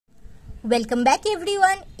Welcome back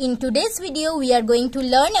everyone. In today's video we are going to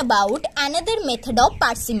learn about another method of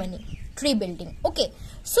parsimony, tree building. Okay,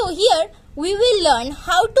 so here we will learn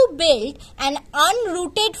how to build an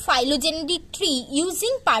unrooted phylogenetic tree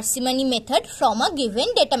using parsimony method from a given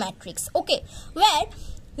data matrix. Okay, where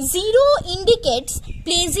 0 indicates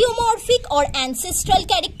plesiomorphic or ancestral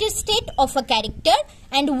character state of a character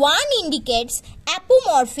and 1 indicates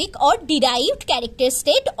apomorphic or derived character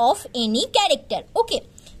state of any character. Okay.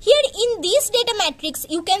 Here in this data matrix,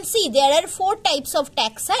 you can see there are 4 types of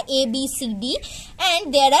taxa A, B, C, D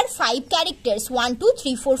and there are 5 characters 1, 2,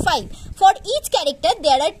 3, 4, 5. For each character,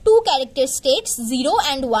 there are 2 character states 0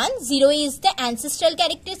 and 1. 0 is the ancestral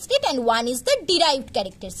character state and 1 is the derived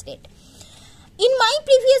character state. In my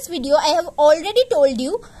previous video, I have already told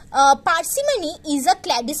you parsimony is a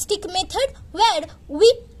cladistic method where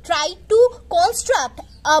we try to construct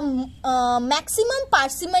a maximum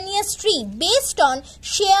parsimonious tree based on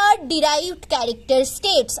shared derived character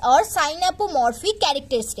states or synapomorphic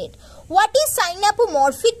character state. What is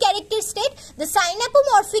synapomorphic character state? The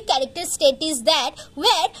synapomorphic character state is that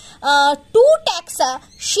where 2 taxa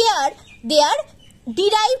share their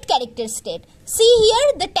derived character state. See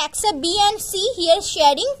here the taxa B and C here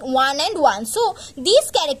sharing 1 and 1. So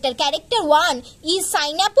this character 1 is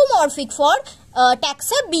synapomorphic for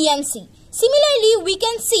taxa B and C. Similarly, we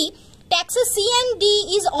can see taxa C and D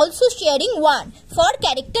is also sharing 1 for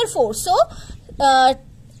character 4. So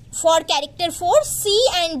for character 4, C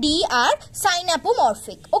and D are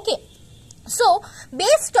synapomorphic. Okay. So,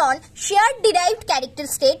 based on shared derived character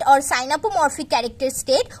state or synapomorphic character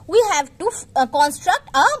state, we have to construct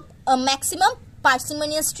a maximum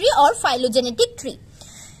parsimonious tree or phylogenetic tree.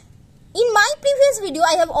 In my previous video,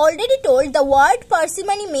 I have already told the word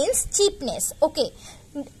parsimony means cheapness. Okay.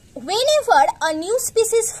 Whenever a new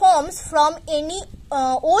species forms from any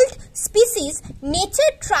old species,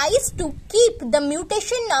 nature tries to keep the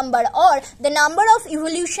mutation number or the number of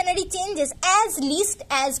evolutionary changes as least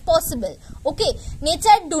as possible. Okay, nature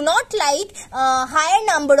do not like higher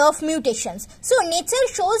number of mutations. So nature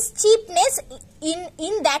shows cheapness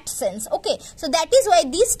in that sense. Okay, so that is why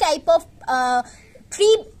this type of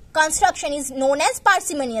tree construction is known as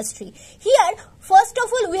parsimonious tree. Here, first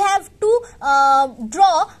of all, we have to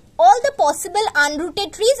draw all the possible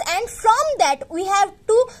unrooted trees, and from that we have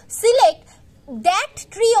to select that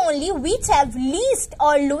tree only which have least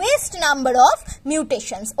or lowest number of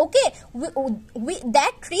mutations. Okay,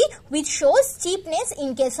 that tree which shows cheapness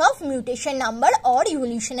in case of mutation number or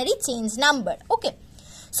evolutionary change number. Okay,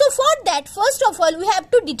 so for that, first of all, we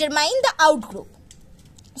have to determine the outgroup.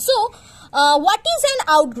 So what is an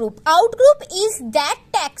outgroup? Outgroup is that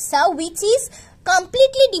taxa which is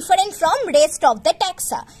completely different from rest of the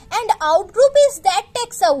taxa, and outgroup is that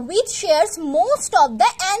taxa which shares most of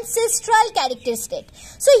the ancestral character state.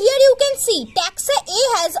 So here you can see taxa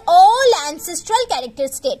A has all ancestral character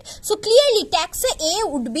state. So clearly taxa A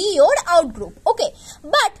would be your outgroup. Okay,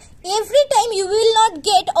 but every time you will not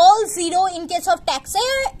get all 0 in case of taxa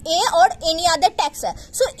A or any other taxa.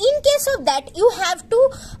 So in case of that, you have to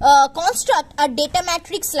construct a data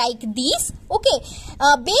matrix like this. Okay,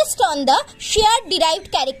 based on the shared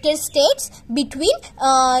derived character states between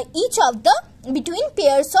between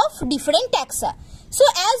pairs of different taxa. So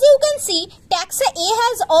as you can see, taxa A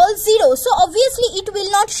has all 0. So obviously it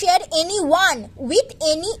will not share any 1 with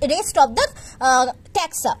any rest of the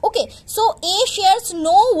taxa. Okay, so A shares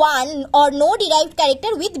no 1 or no derived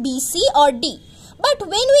character with B, C or D. But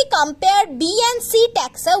when we compare B and C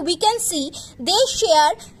taxa, we can see they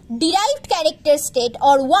share derived character state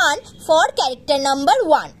or 1 for character number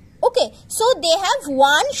 1. Okay, so they have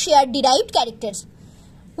 1 shared derived characters.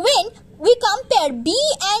 When we compare B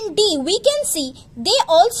and D, we can see they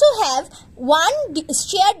also have 1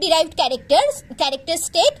 shared derived character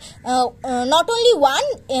state, not only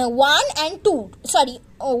 1 and 2, sorry,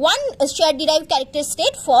 1 shared derived character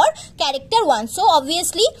state for character 1. So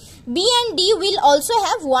obviously B and D will also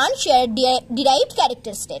have 1 shared derived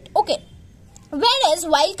character state. Okay. Whereas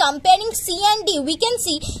while comparing C and D, we can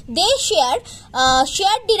see they share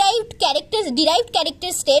shared derived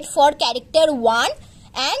character state for character 1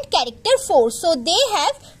 and character 4. So they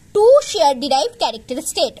have 2 shared derived character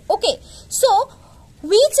state. Okay. So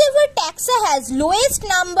whichever taxa has lowest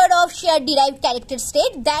number of shared derived character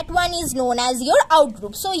state, that one is known as your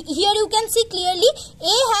outgroup. So here you can see clearly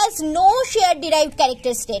A has no shared derived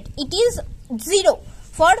character state. It is 0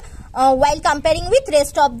 for while comparing with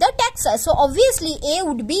rest of the taxa. So obviously A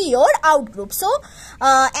would be your outgroup. So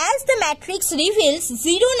as the matrix reveals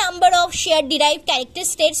 0 number of shared derived character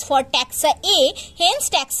states for taxa A, hence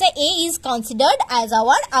taxa A is considered as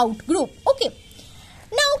our outgroup. Okay.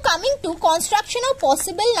 Now coming to construction of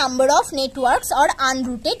possible number of networks or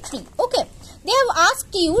unrooted tree. Okay, they have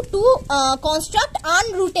asked you to construct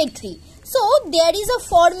unrooted tree. So there is a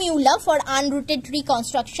formula for unrooted tree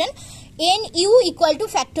construction. Nu equal to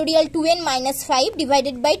factorial 2n minus 5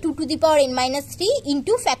 divided by 2 to the power n minus 3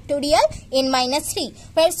 into factorial n minus 3,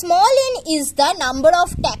 where small n is the number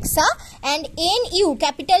of taxa and nu,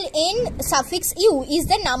 capital N suffix u, is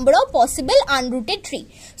the number of possible unrooted tree.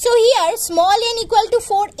 So here small n equal to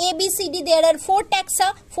 4, A, B, C, D, there are 4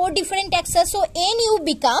 taxa, 4 different taxa, so nu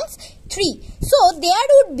becomes 3. So there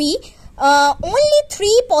would be only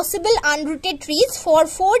 3 possible unrooted trees for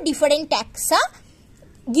 4 different taxa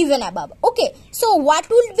given above. Okay, so what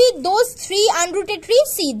would be those 3 unrooted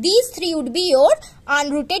trees? See, these 3 would be your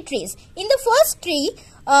unrooted trees. In the first tree,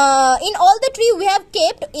 in all the tree we have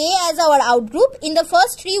kept A as our outgroup. In the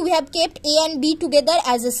first tree we have kept A and B together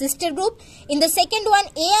as a sister group. In the second one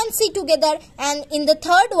A and C together, and in the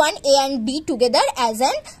third one A and B together as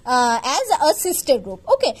a sister group.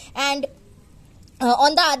 Okay, and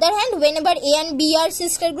on the other hand, whenever A and B are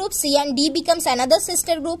sister group, C and D becomes another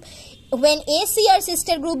sister group. When A, C are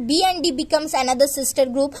sister group, B and D becomes another sister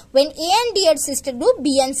group. When A and D are sister group,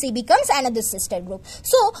 B and C becomes another sister group.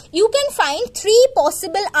 So you can find 3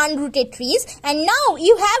 possible unrooted trees, and now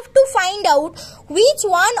you have to find out which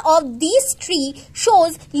one of these 3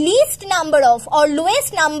 shows least number of or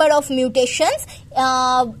lowest number of mutations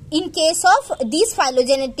in case of this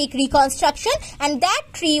phylogenetic reconstruction, and that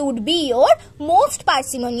tree would be your most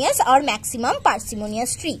parsimonious or maximum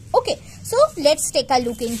parsimonious tree. Okay, so let's take a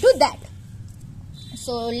look into that.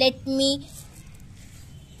 So let me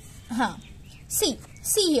see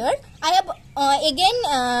here I have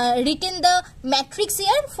again written the matrix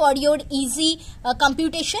here for your easy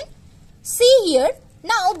computation. See here,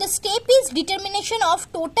 now the step is determination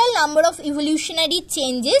of total number of evolutionary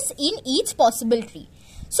changes in each possible tree.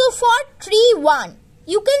 So for tree 1,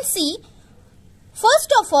 you can see,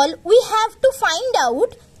 first of all we have to find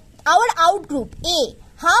out our outgroup A.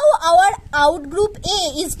 How our outgroup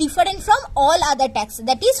A is different from all other taxa,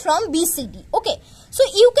 that is from BCD. Okay, so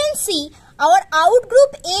you can see our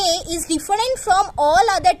outgroup A is different from all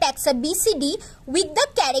other taxa BCD with the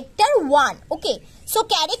character 1. Okay, so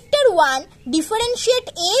character 1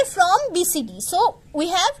 differentiate A from BCD. So we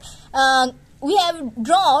have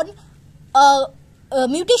drawn a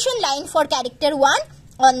mutation line for character 1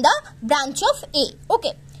 on the branch of A.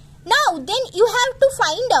 Okay, now then you have to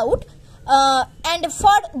find out and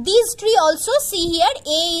for these tree also, see here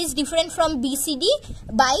A is different from BCD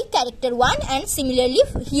by character 1, and similarly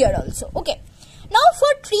here also. Okay, now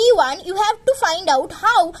for tree 1 you have to find out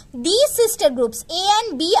how these sister groups A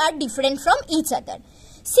and B are different from each other.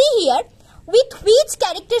 See here, with which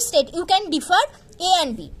character state you can differ A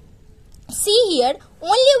and B. See here,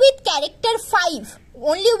 only with character 5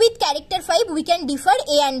 we can differ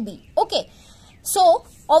A and B. Okay, so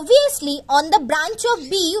obviously on the branch of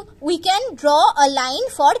B we can draw a line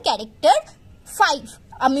for character 5,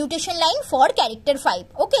 a mutation line for character 5.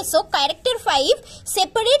 Okay, so character 5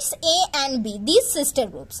 separates A and B, these sister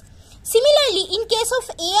groups. Similarly, in case of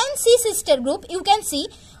A and C sister group, you can see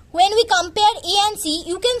when we compare A and C,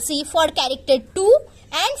 you can see for character 2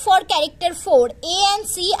 and for character 4, A and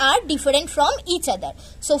C are different from each other.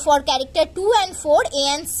 So for character 2 and 4,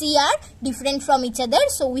 A and C are different from each other.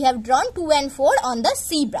 So we have drawn 2 and 4 on the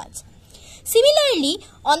C branch. Similarly,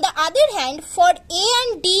 on the other hand, for A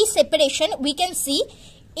and D separation, we can see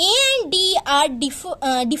A and D are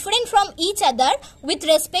different from each other with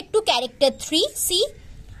respect to character 3. See,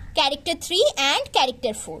 character 3 and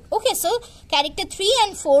character 4. Okay, so character 3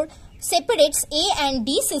 and 4 separates A and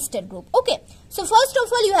D sister group. Okay, so first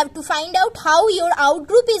of all you have to find out how your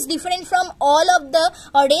outgroup is different from all of the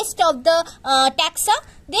or rest of the taxa.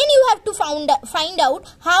 Then you have to find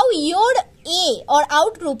out how your A or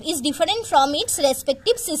outgroup is different from its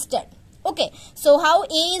respective sister. Okay, so how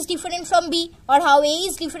A is different from B, or how A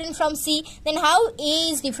is different from C, then how A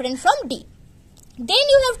is different from D. Then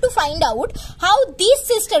you have to find out how this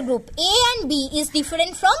sister group A and B is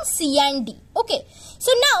different from C and D. Okay,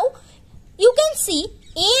 so now you can see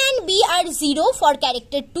A and B are 0 for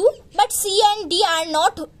character 2, but C and D are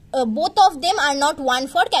not, both of them are not 1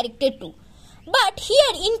 for character 2. But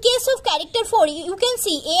here in case of character 4, you can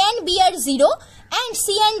see A and B are 0 and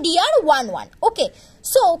C and D are 1, 1. Okay,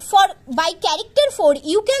 so by character 4,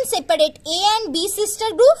 you can separate A and B sister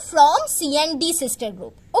group from C and D sister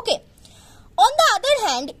group. Okay. On the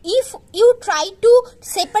other hand, if you try to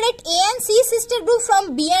separate A and C sister group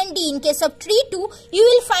from B and D in case of tree 2, you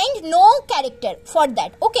will find no character for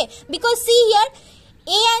that. Okay, because see here,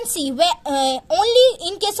 A and C, where only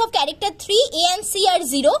in case of character 3, A and C are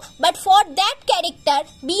 0, but for that character,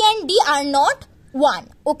 B and D are not 1.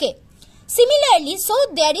 Okay. Similarly, so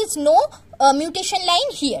there is no mutation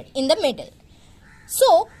line here in the middle.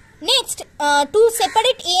 So, next, to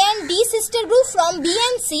separate A and D sister group from B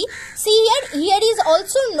and C, see here is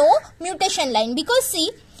also no mutation line, because see,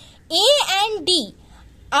 A and D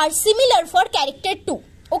are similar for character 2.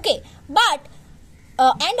 Okay, but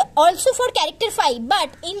and also for character 5,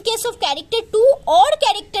 but in case of character 2 or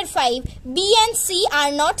character 5, B and C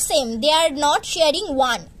are not same. They are not sharing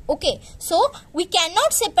 1. Okay, so we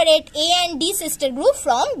cannot separate A and D sister group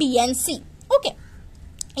from B and C. Okay,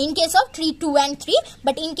 in case of 3, 2 and 3,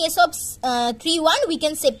 but in case of 3, 1, we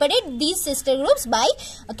can separate these sister groups by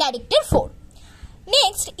character 4.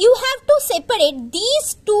 Next, you have to separate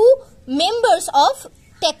these two members of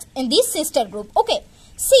this sister group. Okay,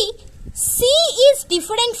 see, C is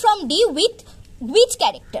different from D with which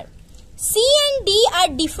character? C and D are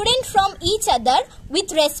different from each other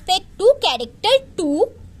with respect to character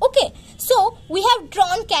 2. Okay, so we have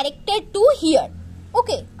drawn character 2 here.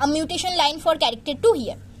 Okay, a mutation line for character 2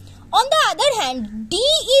 here. On the other hand, D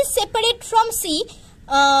is separate from C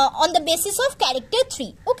on the basis of character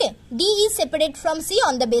 3. Okay, D is separate from C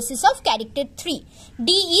on the basis of character 3.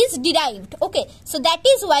 D is derived. Okay, so that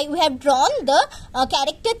is why we have drawn the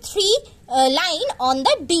character 3 line on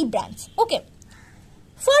the D branch. Okay,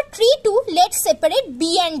 for 3, 2, let's separate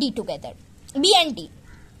B and D together. B and D.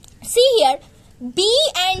 See here, B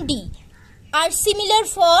and D are similar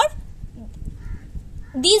for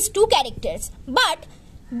these two characters, but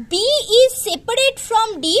B is separate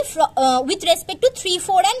from D with respect to 3,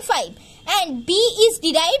 4 and 5, and B is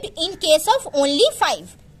derived in case of only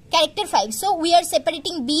 5, character 5. So we are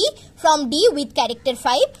separating B from D with character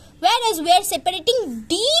 5, whereas we are separating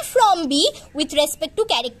D from B with respect to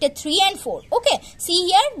character 3 and 4. Okay, see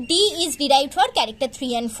here, D is derived for character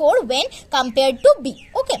 3 and 4 when compared to B.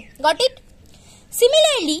 Okay, got it?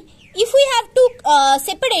 Similarly, if we have to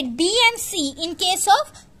separate B and C in case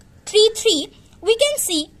of 3, 3, we can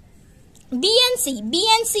see B and C. B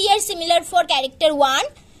and C are similar for character 1,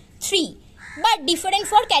 3, but different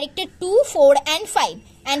for character 2, 4 and 5.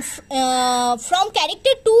 And from character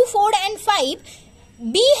 2, 4 and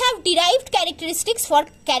 5, B have derived characteristics for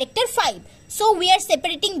character 5. So we are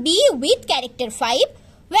separating B with character 5,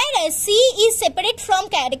 whereas C is separate from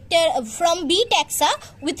B taxa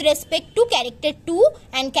with respect to character 2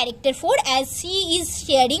 and character 4, as C is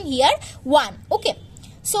sharing here 1. Okay,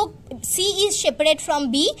 so C is separate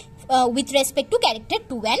from B with respect to character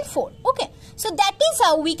 2 and 4. Okay, so that is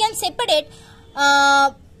how we can separate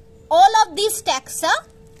all of these taxa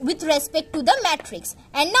with respect to the matrix.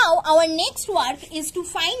 And now our next work is to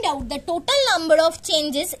find out the total number of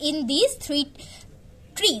changes in these 3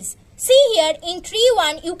 trees. See here, in tree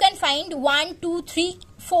 1 you can find 1, 2, 3,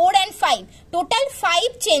 4 and 5. Total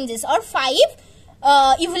 5 changes or 5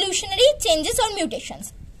 evolutionary changes or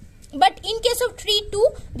mutations. But in case of tree 2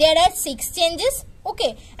 there are 6 changes.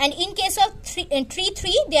 Okay, and in case of tree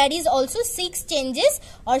 3 there is also 6 changes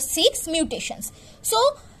or 6 mutations. So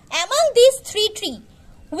among these 3 trees,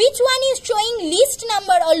 which one is showing least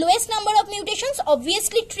number or lowest number of mutations?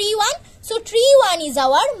 Obviously tree 1. So tree 1 is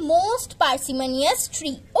our most parsimonious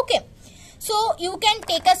tree. Okay, so you can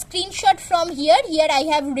take a screenshot from here. Here I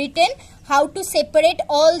have written how to separate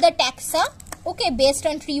all the taxa. Okay, based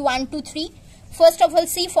on tree 1 to 3. First of all,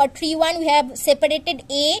 see, for tree 1 we have separated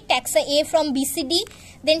A, taxa A from BCD,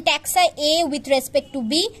 then taxa A with respect to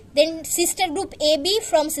B, then sister group AB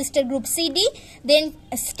from sister group CD, then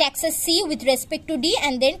taxa C with respect to D,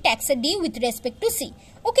 and then taxa D with respect to C.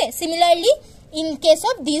 Okay, similarly in case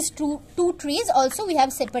of these two trees also we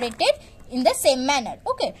have separated in the same manner.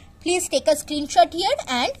 Okay, please take a screenshot here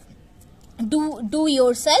and do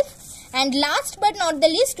yourself. And last but not the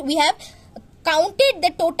least, we have counted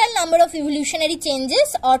the total number of evolutionary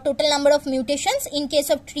changes or total number of mutations. In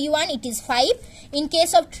case of tree 1 it is 5, in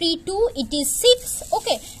case of tree 2 it is 6,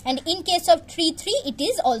 okay, and in case of tree 3 it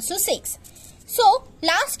is also 6. So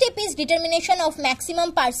last step is determination of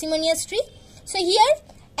maximum parsimonious tree. So here,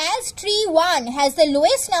 as tree 1 has the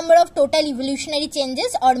lowest number of total evolutionary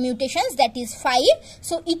changes or mutations, that is 5,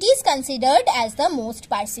 so it is considered as the most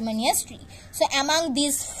parsimonious tree. So among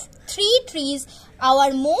these 3 trees,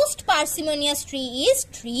 our most parsimonious tree is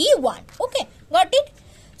tree 1. Okay, got it?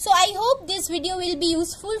 So I hope this video will be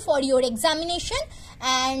useful for your examination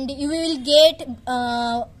and you will get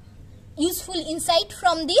useful insight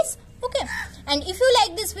from this. Okay, and if you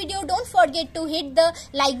like this video, don't forget to hit the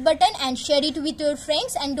like button and share it with your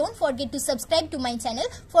friends, and don't forget to subscribe to my channel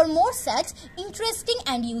for more such interesting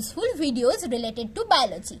and useful videos related to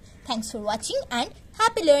biology. Thanks for watching and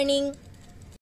Happy learning!